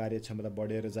हाम्रो कार्यक्षमता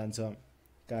बढेर जान्छ।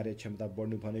 कार्यक्षमता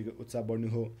बढ्नु भनेको उत्साह बढ्नु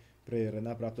हो,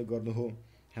 प्रेरणा प्राप्त गर्नु हो।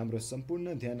 हाम्रो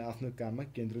सम्पूर्ण ध्यान आफ्नो काममा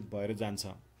केन्द्रित भएर जान्छ।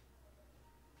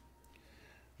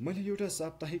 मैले एउटा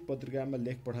साप्ताहिक पत्रिकामा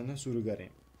लेख पठाउन सुरु गरेँ।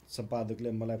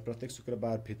 सम्पादकले मलाई प्रत्येक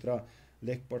शुक्रबारभित्र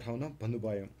लेख पठाउन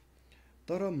भन्नुभयो,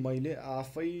 तर मैले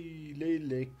आफैले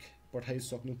लेख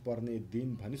पठाइसक्नु पर्ने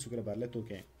दिन भनी शुक्रबारलाई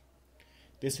तोकेँ।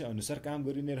 त्यसै अनुसार काम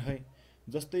गरिने रहे।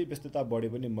 जस्तै व्यस्तता बढे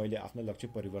पनि मैले आफ्नो लक्ष्य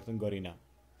परिवर्तन गरिनँ।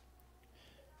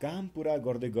 काम पूरा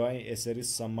गर्दै गएँ। यसरी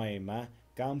समयमा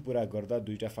काम पूरा गर्दा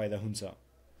दुईटा फाइदा हुन्छ।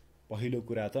 पहिलो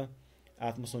कुरा त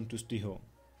आत्मसन्तुष्टि हो,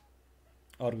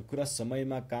 अर्को कुरा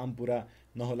समयमा काम पूरा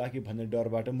नहोला कि भन्ने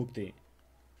डरबाट मुक्ति।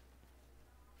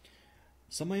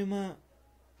 समयमा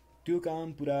त्यो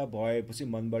काम पूरा भएपछि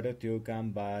मनबाट त्यो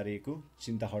काम बारेको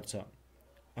चिन्ता हट्छ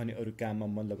अनि अरू काममा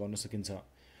मन लगाउन सकिन्छ।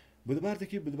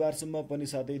 बुधबारदेखि बुधबारसम्म पनि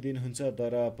 7 दिन हुन्छ,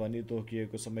 तर पनि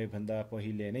तोकिएको समयभन्दा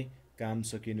पहिले नै काम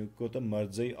सकिनुको त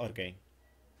मर्जै अर्कै।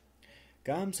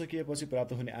 काम सकिएपछि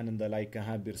प्राप्त हुने आनन्दलाई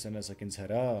कहाँ बिर्सन सकिन्छ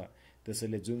र?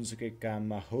 त्यसैले जुनसुकै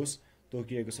काममा होस्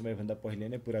तोकिएको समयभन्दा पहिले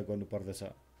नै पूरा गर्नुपर्दछ।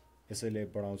 यसैले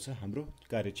बढाउँछ हाम्रो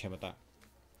कार्यक्षमता।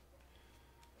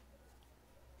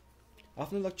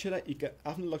 आफ्नो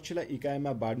लक्ष्यलाई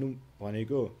इकाइमा बाँड्नु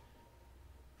भनेको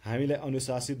हामीलाई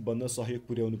अनुशासित बन्न सहयोग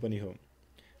पुर्याउनु पनि हो।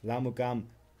 लामो काम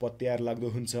पत्यार लाग्दो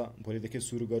हुन्छ। भोलिदेखि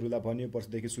सुरु गरौँला भन्यो,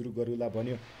 पर्सिदेखि सुरु गरौँला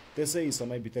भन्यो, त्यसै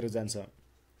समय बितेर जान्छ।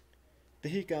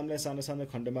 त्यही कामलाई सानो सानो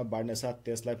खण्डमा बाँड्न साथ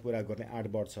त्यसलाई पूरा गर्ने आँट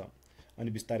बढ्छ अनि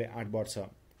बिस्तारै आँट बढ्छ।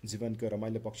 जीवनको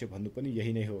रमाइलो पक्ष भन्नु पनि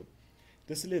यही नै हो।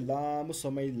 त्यसैले लामो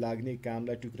समय लाग्ने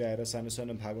कामलाई टुक्राएर सानो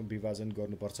सानो भागमा विभाजन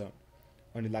गर्नुपर्छ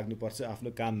अनि लाग्नुपर्छ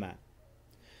आफ्नो काममा।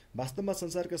 वास्तवमा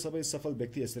संसारका सबै सफल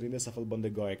व्यक्ति यसरी नै सफल बन्दै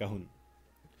गएका हुन्।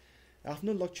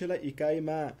 आफ्नो लक्ष्यलाई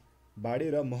इकाइमा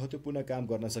बाँडेर महत्त्वपूर्ण काम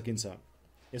गर्न सकिन्छ।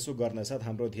 यसो गर्न साथ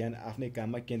हाम्रो ध्यान आफ्नै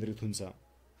काममा केन्द्रित हुन्छ।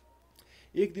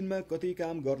 एक दिनमा कति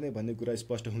काम गर्ने भन्ने कुरा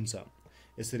स्पष्ट हुन्छ।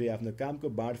 यसरी आफ्नो कामको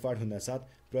बाँडफाँड हुन साथ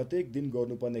प्रत्येक दिन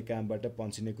गर्नुपर्ने कामबाट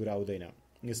पन्छिने कुरा आउँदैन।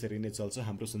 यसरी नै चल्छ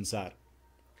हाम्रो संसार।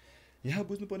 यहाँ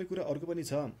बुझ्नुपर्ने कुरा अर्को पनि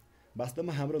छ।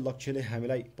 वास्तवमा हाम्रो लक्ष्यले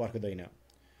हामीलाई पर्खदैन।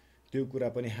 त्यो कुरा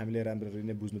पनि हामीले राम्ररी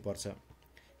नै बुझ्नुपर्छ।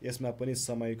 यसमा पनि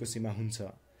समयको सीमा हुन्छ।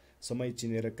 समय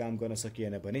चिनेर काम गर्न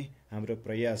सकिएन भने हाम्रो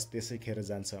प्रयास त्यसै खेर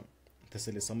जान्छ।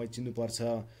 त्यसैले समय चिन्नुपर्छ।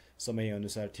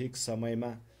 समयअनुसार ठिक समयमा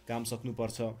काम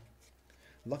सक्नुपर्छ।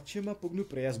 लक्ष्यमा पुग्नु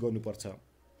प्रयास गर्नुपर्छ।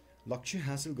 लक्ष्य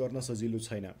हासिल गर्न सजिलो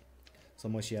छैन।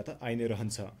 समस्या त आइ नै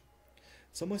रहन्छ।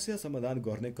 समस्या समाधान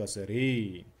गर्ने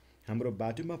कसरी? हाम्रो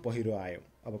बाटोमा पहिरो आयो,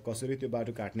 अब कसरी त्यो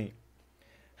बाटो काट्ने?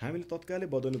 हामीले तत्कालै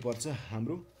बदल्नुपर्छ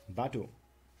हाम्रो बाटो।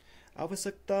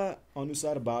 आवश्यकता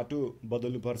अनुसार बाटो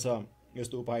बदल्नुपर्छ।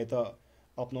 यस्तो उपाय त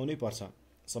अपनाउनै पर्छ।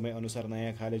 समय अनुसार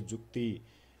नयाँ खाले जुक्ति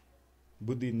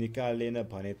बुद्धि निकालेन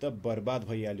भने त बर्बाद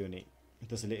भइहाल्यो नि।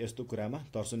 त्यसैले यस्तो कुरामा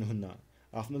तर्सनुहुन्न।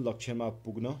 आफ्नो लक्ष्यमा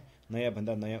पुग्न नयाँ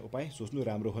भन्दा नयाँ उपाय सोच्नु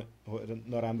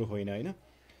नराम्रो होइन हैन।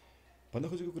 भन्न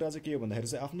खोजेको कुरा चाहिँ के हो भन्दाखेरि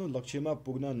चाहिँ आफ्नो लक्ष्यमा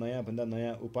पुग्न नयाँ भन्दा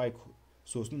नयाँ उपाय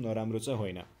सोच्नु नराम्रो चाहिँ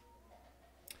होइन।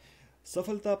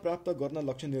 सफलता प्राप्त गर्न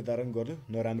लक्ष्य निर्धारण गर्नु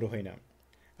नराम्रो होइन।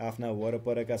 आफ्ना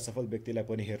वरपरका सफल व्यक्तिलाई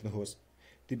पनि हेर्नुहोस्।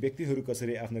 ती व्यक्तिहरू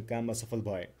कसरी आफ्नो काममा सफल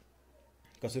भए,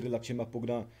 कसरी लक्ष्यमा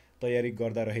पुग्न तयारी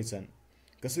गर्दा रहेछन्,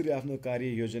 कसरी आफ्नो कार्य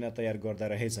योजना तयार गर्दा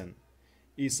रहेछन्।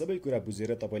 यी सबै कुरा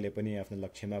बुझेर तपाईँले पनि आफ्नो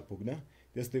लक्ष्यमा पुग्न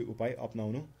त्यस्तै उपाय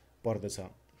अपनाउनु पर्दछ।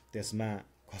 त्यसमा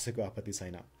कसैको आपत्ति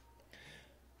छैन।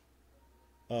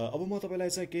 अब म तपाईँलाई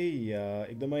चाहिँ केही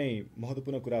एकदमै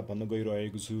महत्त्वपूर्ण कुरा भन्न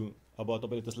गइरहेको छु। अब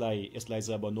तपाईँले यसलाई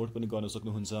चाहिँ अब नोट पनि गर्न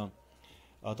सक्नुहुन्छ।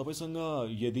 तपाईँसँग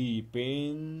यदि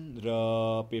पेन र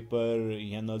पेपर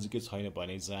यहाँ नजिकै छैन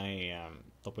भने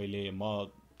चाहिँ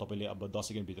तपाईँले अब 10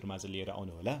 सेकेन्ड भित्रमा चाहिँ लिएर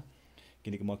आउनु होला,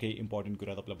 किनकि म केही इम्पोर्टेन्ट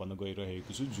कुरा तपाईँलाई भन्न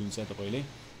गइरहेको छु जुन चाहिँ तपाईँले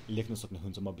लेख्न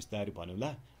सक्नुहुन्छ। म बिस्तारै भन्नुला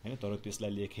हैन, तर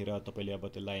त्यसलाई लेखेर तपाईँले अब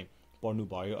त्यसलाई पढ्नु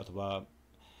भयो अथवा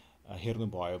हेर्नु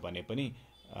भयो भने पनि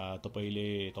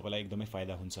तपाईँलाई एकदमै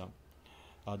फाइदा हुन्छ।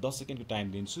 10 सेकेन्डको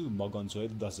टाइम दिन्छु, म गन्छु है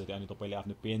 10 जति, अनि तपाईँले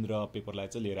आफ्नो पेन र पेपरलाई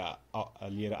चाहिँ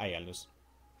लिएर आइहाल्नुहोस्।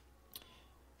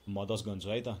 म 10 गन्छु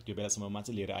है त, त्यो बेलासम्ममा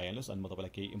चाहिँ लिएर आइहाल्नुहोस्। अनि म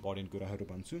तपाईँलाई केही इम्पोर्टेन्ट कुराहरू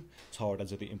भन्छु। 6वटा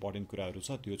जति इम्पोर्टेन्ट कुराहरू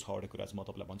छ, त्यो 6वटा कुरा चाहिँ म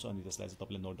तपाईँलाई भन्छु, अनि त्यसलाई चाहिँ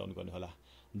तपाईँले नोट डाउन गर्नु होला।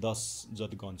 10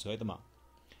 जति गन्छु है त म।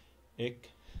 1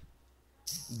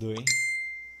 2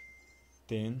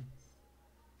 3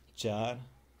 4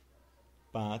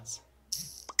 5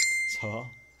 6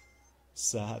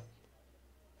 7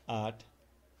 8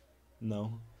 9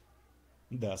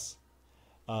 10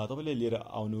 तपाईँले लिएर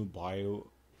आउनु भयो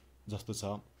जस्तो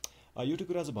छ। एउटा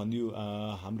कुरा चाहिँ भनिदियो,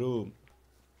 हाम्रो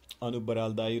अनुप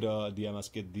बराल दाई र दिया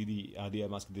मास्के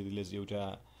दिदीले चाहिँ एउटा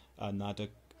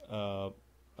नाटक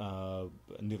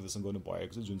निर्देशन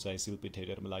गर्नुभएको छ जुन चाहिँ शिल्पी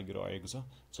थिएटरमा लागिरहेको छ।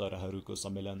 चराहरूको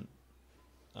सम्मेलन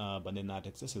भन्ने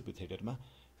नाटक छ शिल्पी थिएटरमा।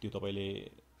 त्यो तपाईँले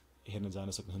हेर्न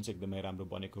जान सक्नुहुन्छ। एकदमै राम्रो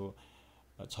बनेको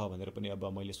छ भनेर पनि अब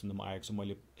मैले सुन्नमा आएको छु।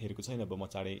 मैले हेरेको छैन, अब म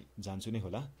चाँडै जान्छु नै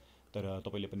होला, तर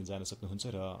तपाईँले पनि जान सक्नुहुन्छ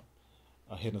र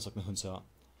हेर्न सक्नुहुन्छ।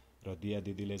 र दिया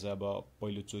दिदीले चाहिँ अब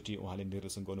पहिलोचोटि उहाँले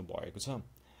निर्देशन गर्नुभएको छ।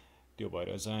 त्यो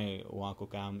भएर चाहिँ उहाँको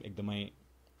काम एकदमै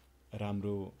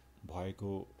राम्रो भएको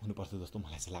हुनुपर्छ जस्तो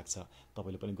मलाई चाहिँ लाग्छ।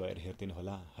 तपाईँले पनि गएर हेर्दिनु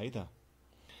होला है त।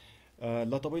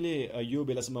 ल तपाईँले यो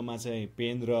बेलासम्ममा चाहिँ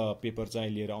पेन र पेपर चाहिँ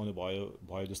लिएर आउनु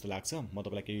भयो जस्तो लाग्छ। म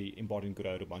तपाईँलाई केही इम्पोर्टेन्ट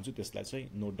कुराहरू भन्छु, त्यसलाई चाहिँ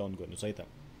नोट डाउन गर्नुहोस् है त।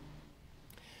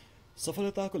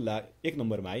 सफलताको 1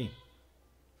 नम्बरमा है,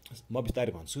 म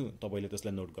बिस्तारै भन्छु, तपाईँले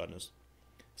त्यसलाई नोट गर्नुहोस्।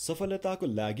 सफलताको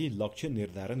लागि लक्ष्य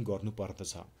निर्धारण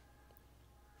गर्नुपर्दछ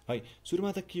है।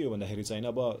 सुरुमा त के हो भन्दाखेरि चाहिँ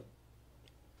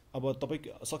अब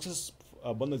तपाईँ सक्सेस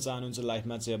बन्न चाहनुहुन्छ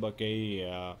लाइफमा चाहिँ, अब केही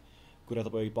कुरा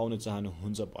तपाईँ पाउन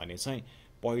चाहनुहुन्छ भने चाहिँ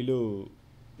पहिलो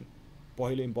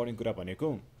इम्पोर्टेन्ट कुरा भनेको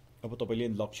अब तपाईँले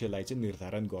लक्ष्यलाई चाहिँ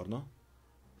निर्धारण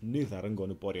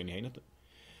गर्नु पर्यो नि हैन त।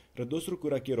 र दोस्रो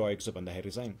कुरा के रहेको छ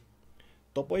भन्दाखेरि चाहिँ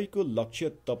तपाईँको लक्ष्य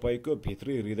तपाईँको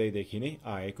भित्री हृदयदेखि नै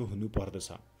आएको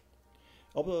हुनुपर्दछ।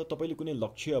 अब तपाईँले कुनै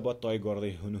लक्ष्य अब तय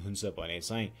गर्दै हुनुहुन्छ भने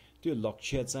चाहिँ त्यो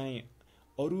लक्ष्य चाहिँ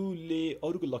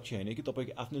अरूको लक्ष्य होइन कि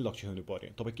तपाईँको आफ्नै लक्ष्य हुनु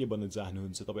पर्यो। तपाईँ के बन्न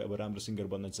चाहनुहुन्छ, तपाईँ अब राम्रो सिङ्गर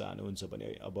बन्न चाहनुहुन्छ भने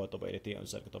अब तपाईँले त्यही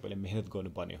अनुसारको तपाईँले मेहनत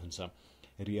गर्नुपर्ने हुन्छ,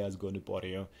 रियाज गर्नु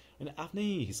पर्यो होइन, आफ्नै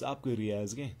हिसाबको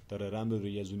रियाज के, तर राम्रो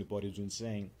रियाज हुनु पर्यो जुन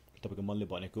चाहिँ तपाईँको मनले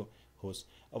भनेको होस्।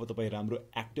 अब तपाईँ राम्रो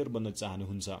एक्टर बन्न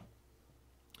चाहनुहुन्छ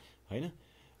होइन,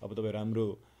 अब तपाईँ राम्रो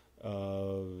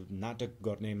नाटक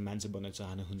गर्ने मान्छे बन्न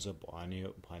चाहनुहुन्छ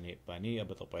भने पनि अब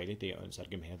तपाईँले त्यही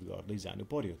अनुसारको मेहनत गर्दै जानु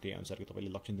पर्यो, त्यही अनुसारको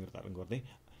तपाईँले लक्ष्य निर्धारण गर्दै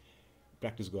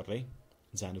प्र्याक्टिस गर्दै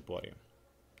जानु पर्यो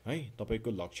है। तपाईँको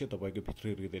लक्ष्य तपाईँको भित्री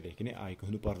हृदयदेखि नै आएको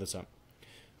हुनुपर्दछ।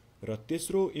 र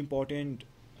तेस्रो इम्पोर्टेन्ट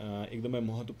एकदमै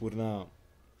महत्त्वपूर्ण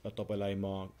तपाईँलाई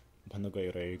म भन्न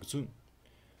गइरहेको छु,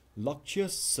 लक्ष्य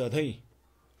सधैँ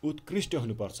उत्कृष्ट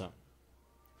हुनुपर्छ।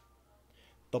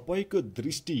 तपाईँको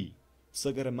दृष्टि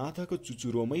सगरमाथाको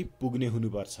चुचुरोमै पुग्ने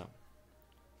हुनुपर्छ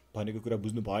भनेको कुरा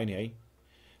बुझ्नु भयो नि है।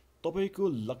 तपाईँको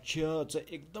लक्ष्य चाहिँ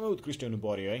एकदमै उत्कृष्ट हुनु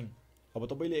पर्यो है। अब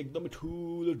तपाईँले एकदमै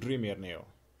ठुलो ड्रिम हेर्ने हो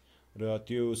र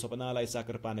त्यो सपनालाई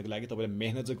साकार पार्नको लागि तपाईँले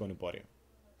मेहनत चाहिँ गर्नु पर्यो।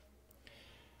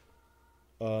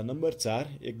 नम्बर 4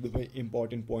 एकदमै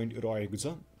इम्पोर्टेन्ट पोइन्ट रहेको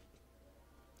छ,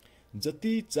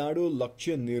 जति चाँडो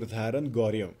लक्ष्य निर्धारण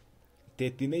गर्यो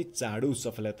त्यति नै चाँडो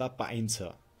सफलता पाइन्छ।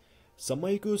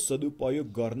 समयको सदुपयोग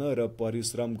गर्न र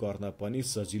परिश्रम गर्न पनि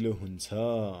सजिलो हुन्छ।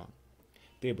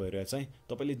 त्यही भएर चाहिँ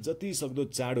तपाईँले जति सक्दो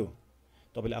चाँडो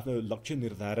तपाईँले आफ्नो लक्ष्य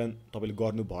निर्धारण तपाईँले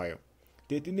गर्नुभयो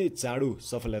त्यति नै चाँडो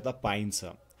सफलता पाइन्छ।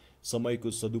 समयको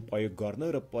सदुपयोग गर्न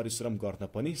र परिश्रम गर्न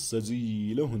पनि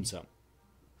सजिलो हुन्छ।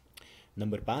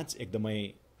 नम्बर 5 एकदमै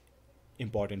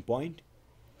इम्पोर्टेन्ट पोइन्ट,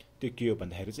 त्यो के हो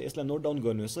भन्दाखेरि चाहिँ यसलाई नोट डाउन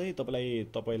गर्नुहोस् है,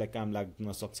 तपाईँलाई काम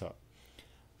लाग्न सक्छ।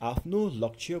 आफ्नो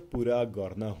लक्ष्य पुरा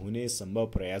गर्न हुने सम्भव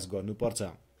प्रयास गर्नुपर्छ,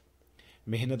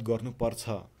 मेहनत गर्नुपर्छ,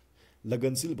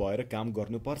 लगनशील भएर काम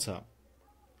गर्नुपर्छ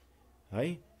है।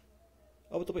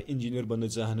 अब तपाईँ इन्जिनियर बन्न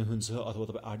चाहनुहुन्छ, अथवा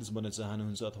तपाईँ आर्टिस्ट बन्न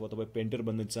चाहनुहुन्छ, अथवा तपाईँ पेन्टर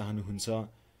बन्न चाहनुहुन्छ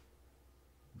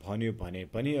भन्यो भने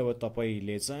पनि अब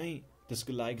तपाईँले चाहिँ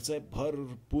त्यसको लागि चाहिँ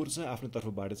भरपुर चाहिँ आफ्नो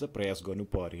तर्फबाट चाहिँ प्रयास गर्नु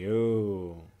पर्यो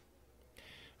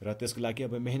र त्यसको लागि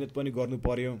अब मेहनत पनि गर्नु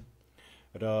पर्यो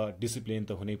र डिसिप्लिन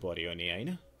त हुनै पर्यो नि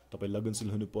हैन। तपाईँ लगनशील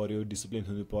हुनु पर्यो, डिसिप्लिन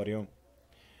हुनु पर्यो,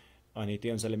 अनि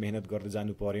त्यही अनुसारले मेहनत गर्दै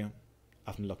जानु पर्यो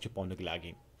आफ्नो लक्ष्य पाउनको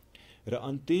लागि। र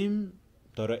अन्तिम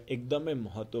तर एकदमै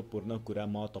महत्त्वपूर्ण कुरा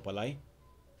म तपाईँलाई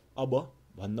अब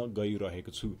भन्न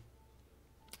गइरहेको छु,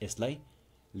 यसलाई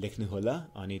लेख्नुहोला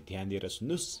अनि ध्यान दिएर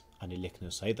सुन्नुहोस् अनि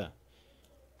लेख्नुहोस् है त।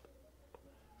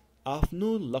 आफ्नो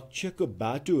लक्ष्यको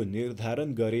बाटो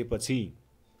निर्धारण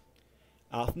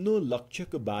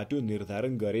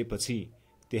गरेपछि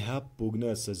त्यहाँ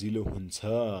पुग्न सजिलो हुन्छ।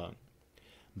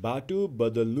 बाटो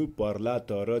बदल्नु पर्ला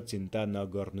तर चिन्ता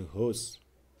नगर्नुहोस्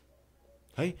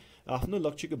है। आफ्नो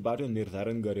लक्ष्यको बाटो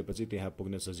निर्धारण गरेपछि त्यहाँ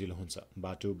पुग्न सजिलो हुन्छ,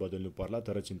 बाटो बदल्नु पर्ला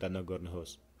तर चिन्ता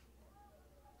नगर्नुहोस्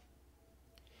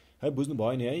है। बुझ्नु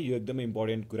भयो नि है, यो एकदमै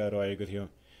इम्पोर्टेन्ट कुरा रहेको थियो।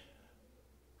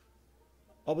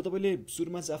 अब तपाईँले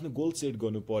सुरुमा चाहिँ आफ्नो गोल सेट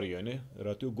गर्नु पर्यो हैन,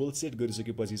 र त्यो गोल सेट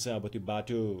गरिसकेपछि चाहिँ अब त्यो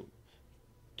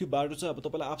बाटो चाहिँ अब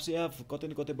तपाईँलाई आफै आफ कतै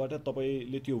न कतैबाट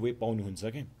तपाईँले त्यो वे पाउनुहुन्छ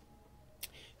क्या।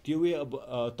 त्यो वे अब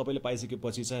तपाईँले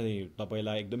पाइसकेपछि चाहिँ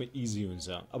तपाईँलाई एकदमै इजी हुन्छ।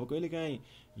 अब कहिलेकाहीँ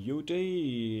एउटै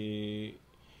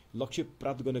लक्ष्य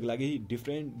प्राप्त गर्नको लागि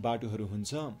डिफ्रेन्ट बाटोहरू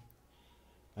हुन्छ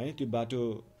हैन। त्यो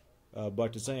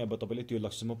बाटोबाट चाहिँ अब तपाईँले त्यो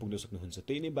लक्ष्यसम्म पुग्न सक्नुहुन्छ।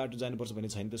 त्यही नै बाटो जानुपर्छ भन्ने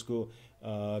छैन, त्यसको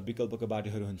विकल्पका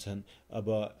बाटोहरू हुन्छन्। अब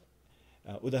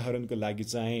उदाहरणको लागि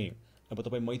चाहिँ अब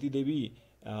तपाईँ मैती देवी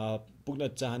पुग्न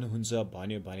चाहनुहुन्छ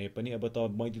भन्यो भने पनि अब त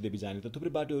मैती देवी जाने त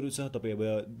थुप्रै बाटोहरू छ। तपाईँ अब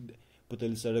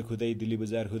पुतली सडक हुँदै दिल्ली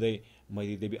बजार हुँदै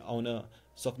मैती देवी आउन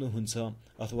सक्नुहुन्छ,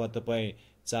 अथवा तपाईँ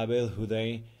चाबेल हुँदै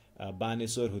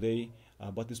बानेश्वर हुँदै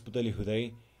 32 पुतली हुँदै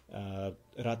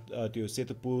त्यो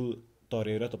सेतो पुल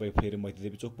तरेर तपाईँ फेरि मैती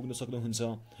देवी चोक पुग्न सक्नुहुन्छ,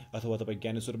 अथवा तपाईँ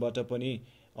ज्ञानेश्वरबाट पनि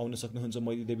आउन सक्नुहुन्छ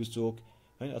मैती देवी चोक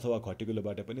हैन, अथवा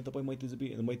घटेकुलोबाट पनि तपाईँ मैती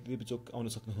देवी चोक आउन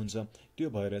सक्नुहुन्छ। त्यो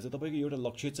भएर चाहिँ तपाईँको एउटा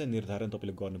लक्ष्य चाहिँ निर्धारण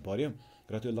तपाईँले गर्नु पर्यो,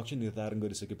 र त्यो लक्ष्य निर्धारण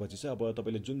गरिसकेपछि चाहिँ अब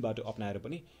तपाईँले जुन बाटो अपनाएर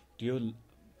पनि त्यो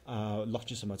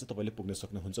लक्ष्यसम्म चाहिँ तपाईँले पुग्न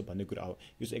सक्नुहुन्छ भन्ने कुरा हो।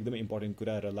 यो चाहिँ एकदमै इम्पोर्टेन्ट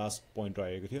कुरा र लास्ट पोइन्ट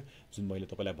रहेको थियो जुन मैले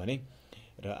तपाईँलाई भने।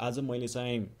 र आज मैले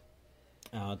चाहिँ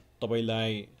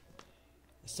तपाईँलाई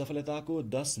सफलताको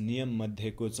 10 नियम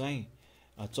मध्येको चाहिँ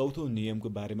चौथो नियमको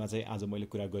बारेमा चाहिँ आज मैले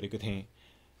कुरा गरेको थिएँ।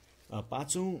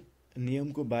 पाँचौँ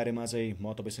नियमको बारेमा चाहिँ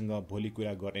म तपाईँसँग भोलि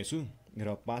कुरा गर्नेछु,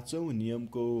 र पाँचौँ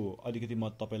नियमको अलिकति म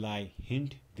तपाईँलाई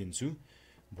हिन्ट दिन्छु।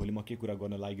 भोलि म के कुरा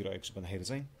गर्न लागिरहेको छु भन्दाखेरि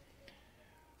चाहिँ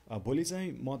भोलि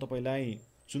चाहिँ म तपाईँलाई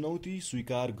चुनौती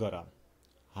स्वीकार गर,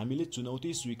 हामीले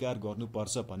चुनौती स्वीकार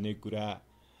गर्नुपर्छ भन्ने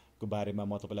कुराको बारेमा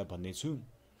म तपाईँलाई भन्नेछु।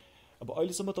 अब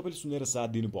अहिलेसम्म तपाईँले सुनेर साथ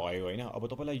दिनुभयो होइन, अब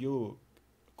तपाईँलाई यो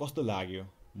कस्तो लाग्यो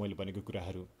मैले भनेको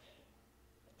कुराहरू?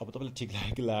 अब तपाईँलाई ठिक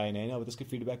लाग्यो कि लागेन होइन? अब त्यसको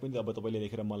फिडब्याक पनि अब तपाईँले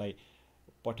लेखेर मलाई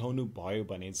पठाउनु भयो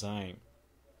भने चाहिँ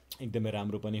एकदमै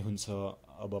राम्रो पनि हुन्छ।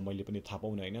 अब मैले पनि थाहा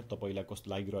पाउनु होइन तपाईँलाई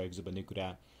कस्तो लागिरहेको छ भन्ने कुरा।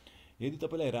 यदि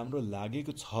तपाईँलाई राम्रो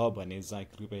लागेको छ भने चाहिँ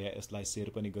कृपया यसलाई सेयर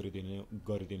पनि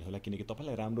गरिदिनु होला, किनकि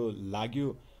तपाईँलाई राम्रो लाग्यो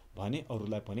भने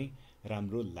अरूलाई पनि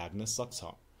राम्रो लाग्न सक्छ।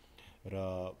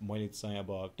 र मैले चाहिँ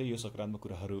अब त्यही यो सकारात्मक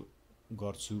कुराहरू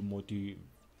गर्छु,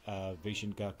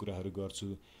 मोटिभेसनका कुराहरू गर्छु।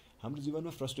 हाम्रो जीवनमा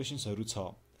फ्रस्ट्रेसन्सहरू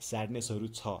छ, स्याडनेसहरू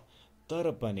छ,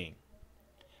 तर पनि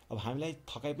अब हामीलाई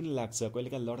थकाइ पनि लाग्छ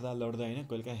कहिलेकाहीँ लड्दा होइन,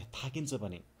 कहिलेकाहीँ थाकिन्छ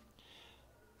पनि।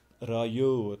 र यो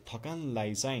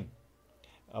थकानलाई चाहिँ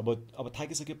अब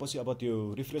थाकिसकेपछि अब त्यो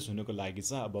रिफ्रेस हुनको लागि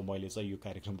चाहिँ अब मैले चाहिँ यो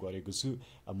कार्यक्रम गरेको छु,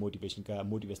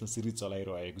 मोटिभेसनल सिरिज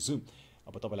चलाइरहेको छु।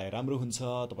 अब तपाईँलाई राम्रो हुन्छ,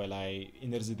 तपाईँलाई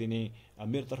इनर्जी दिने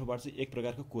मेरो तर्फबाट चाहिँ एक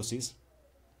प्रकारको कोसिस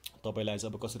तपाईँलाई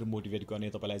चाहिँ अब कसरी मोटिभेट गर्ने,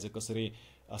 तपाईँलाई चाहिँ कसरी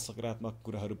सकारात्मक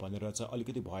कुराहरू भनेर चाहिँ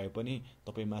अलिकति भए पनि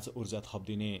तपाईँमा चाहिँ ऊर्जा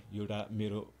थपिदिने एउटा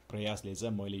मेरो प्रयासले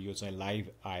चाहिँ मैले यो चाहिँ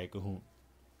लाइभ आएको हुँ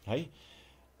है।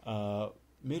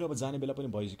 मेरो अब जाने बेला पनि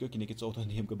भइसक्यो, किनकि चौथो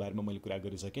नियमको बारेमा मैले कुरा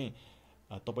गरिसकेँ।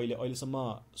 तपाईँले अहिलेसम्म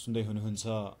सुन्दै हुनुहुन्छ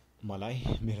मलाई,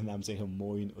 मेरो नाम चाहिँ हो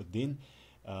मोइन उद्दिन,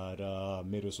 र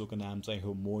मेरो सोको नाम चाहिँ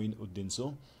हो मोइन उद्दिन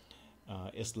सो।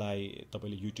 यसलाई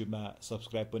तपाईले युट्युबमा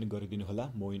सब्स्क्राइब पनि गरिदिनु होला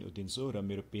मोइन उद्दिन शो र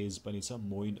मेरो पेज पनि छ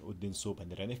मोइन उद्दिन शो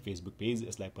भनेर नै फेसबुक पेज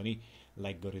यसलाई पनि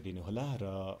लाइक गरिदिनु होला र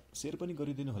शेयर पनि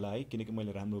गरिदिनु होला है किनकि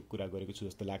मैले राम्रो कुरा गरेको छु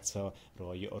जस्तो लाग्छ र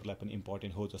यो अरूलाई पनि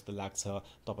इम्पोर्टेन्ट हो जस्तो लाग्छ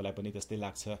तपाईलाई पनि त्यस्तै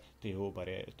लाग्छ त्यो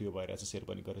भएर चाहिँ शेयर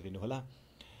पनि गरिदिनु होला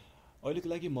अहिलेको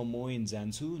लागि म मोइन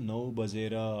जान्छु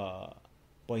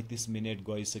 9:35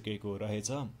 गइसकेको रहेछ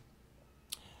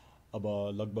अब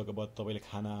लगभग अब तपाईले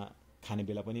खाने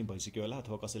बेला पनि भइसक्यो होला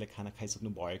अथवा कसैले खाना खाइसक्नु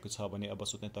भएको छ भने अब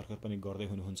सुत्ने तर्खर पनि गर्दै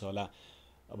हुनुहुन्छ होला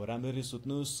अब राम्ररी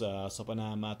सुत्नुस्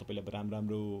सपनामा तपाईले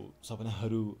राम्रो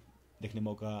सपनाहरू देख्ने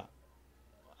मौका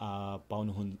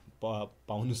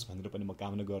पाउनुस् भनेर पनि म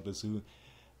कामना गर्दछु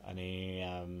अनि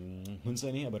हुन्छ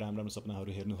नि अब राम्रो सपनाहरू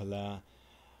हेर्नु होला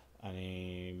अनि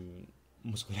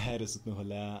मुस्कुराएर सुत्नु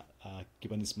होला के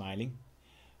पनि स्माइलिङ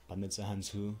भन्न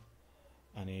चाहन्छु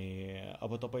अनि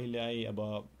अब तपाईलाई अब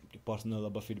पर्सनल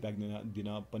अब फिडब्याक दिन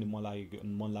पनि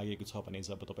मन लागेको छ भने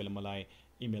चाहिँ अब तपाईले मलाई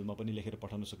इमेलमा पनि लेखेर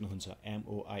पठाउन सक्नुहुन्छ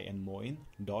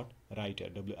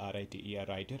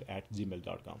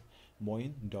moin.writer@gmail.com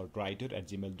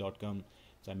moin.writer@gmail.com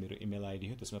चाहिँ मेरो इमेल आइडी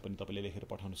हो त्यसमा पनि तपाईले लेखेर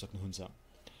पठाउन सक्नुहुन्छ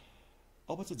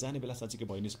अब चाहिँ जाने बेला साँच्चै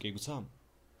भइ नै सकेको छ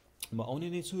म आउने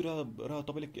नै छु र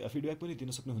तपाईले फिडब्याक पनि दिन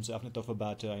सक्नुहुन्छ आफ्नो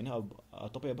तर्फबाट हैन अब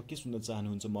तपाई अब के सुन्न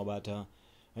चाहनुहुन्छ मबाट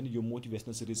हैन यो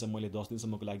मोटिभेशनल सिरिज चाहिँ मैले 10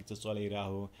 दिनसम्मको लागि चाहिँ चलाइरा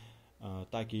हो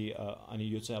ताकि अनि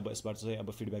यो चाहिँ अब यसबाट चाहिँ अब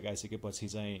फिडब्याक आइसकेपछि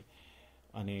चाहिँ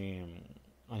अनि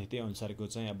त्यही अनुसारको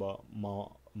चाहिँ अब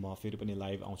म फेरि पनि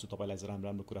लाइभ आउँछु तपाईलाई चाहिँ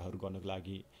राम्रो कुराहरू गर्नको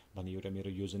लागि भन्ने एउटा मेरो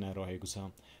योजना रहेको छ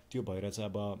त्यो भएर चाहिँ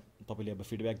अब तपाईले अब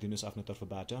फिडब्याक दिनुस् आफ्नो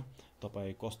तर्फबाट तपाई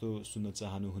कस्तो सुन्न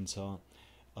चाहनुहुन्छ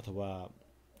अथवा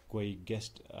कोही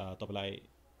गेस्ट तपाईलाई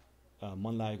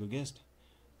मन लागेको गेस्ट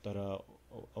तर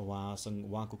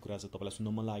उहाँको कुरा चाहिँ तपाईलाई सुन्न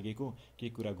मन लागेको के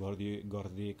कुरा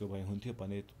गरिदिएको भए हुन्थ्यो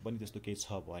भने पनि त्यस्तो केही छ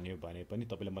भन्यो भने पनि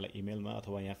तपाईले मलाई इमेलमा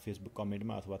अथवा यहाँ फेसबुक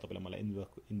कमेन्टमा अथवा तपाईले मलाई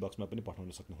इनबक्समा पनि पठाउन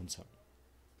सक्नुहुन्छ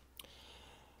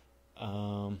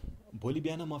भोलि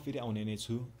बिहान म फेरि आउने नै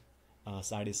छु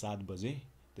 7:30 बजे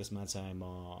त्यसमा चाहिँ म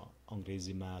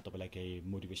अंग्रेजीमा तपाईलाई केही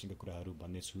मोटिभेसनका कुराहरू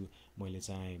भन्ने छु मैले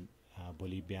चाहिँ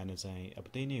भोलि बिहान चाहिँ अब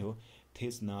त्यही नै हो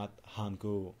थेज नाथ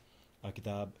हानको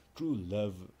किताब ट्रु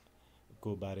लभ को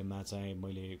बारेमा चाहिँ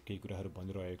मैले केही कुराहरू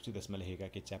भनिरहेको छु त्यसमा लेखेका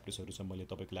केही च्याप्टर्सहरू चाहिँ मैले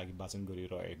तपाईको लागि वाचन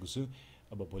गरिरहेको छु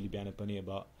अब भोलि बिहान पनि अब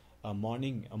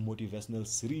मर्निङ मोटिभेशनल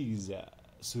सिरिज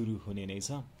सुरु हुने नै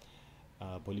छ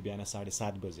भोलि बिहान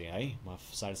 7:30 बजे है म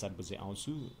 7:30 बजे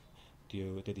आउँछु त्यो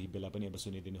त्यति बेला पनि अब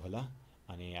सुनिदिनु होला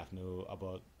अनि आफ्नो अब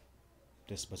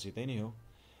त्यसपछि त्यही नै हो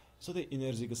सधैँ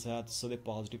इनर्जीको साथ सधैँ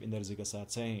पोजिटिभ इनर्जीको साथ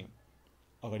चाहिँ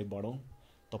अगाडि बढौँ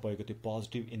तपाईको त्यो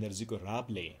पोजिटिभ इनर्जीको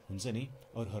रापले हुन्छ नि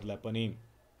अरूहरूलाई पनि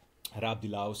राप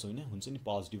दिलाओस् हैन हुन्छ नि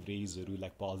पोजिटिभ रेजहरू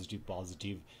लाइक पोजिटिभ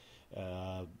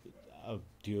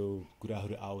त्यो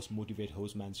कुराहरू आओस् मोटिभेट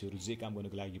होस् मान्छेहरू जे काम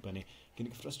गर्नको लागि पनि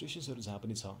किनकि फ्रस्ट्रेसन्सहरू जहाँ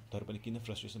पनि छ तर पनि किन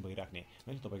फ्रस्ट्रेसन भइराख्ने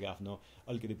हैन तपाईको आफ्नो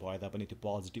अलिकति भए तापनि त्यो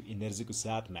पोजिटिभ इनर्जीको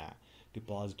साथमा त्यो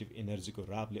पोजिटिभ इनर्जीको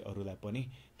रापले अरूलाई पनि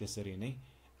त्यसरी नै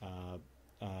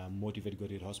मोटिभेट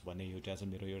गरिरहोस् भन्ने एउटा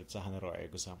चाहिँ मेरो एउटा चाहना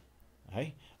रहेको छ है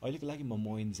अहिलेको लागि म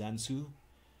मोइन जान्छु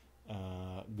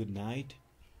गुड नाइट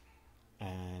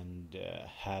एन्ड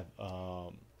ह्याभ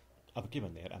अब के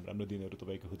भन्ने राम्रो दिनहरू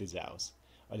तपाईको हुँदै जाओस्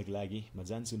अहिलेको लागि म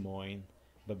जान्छु मोइन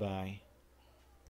बाइ बाइ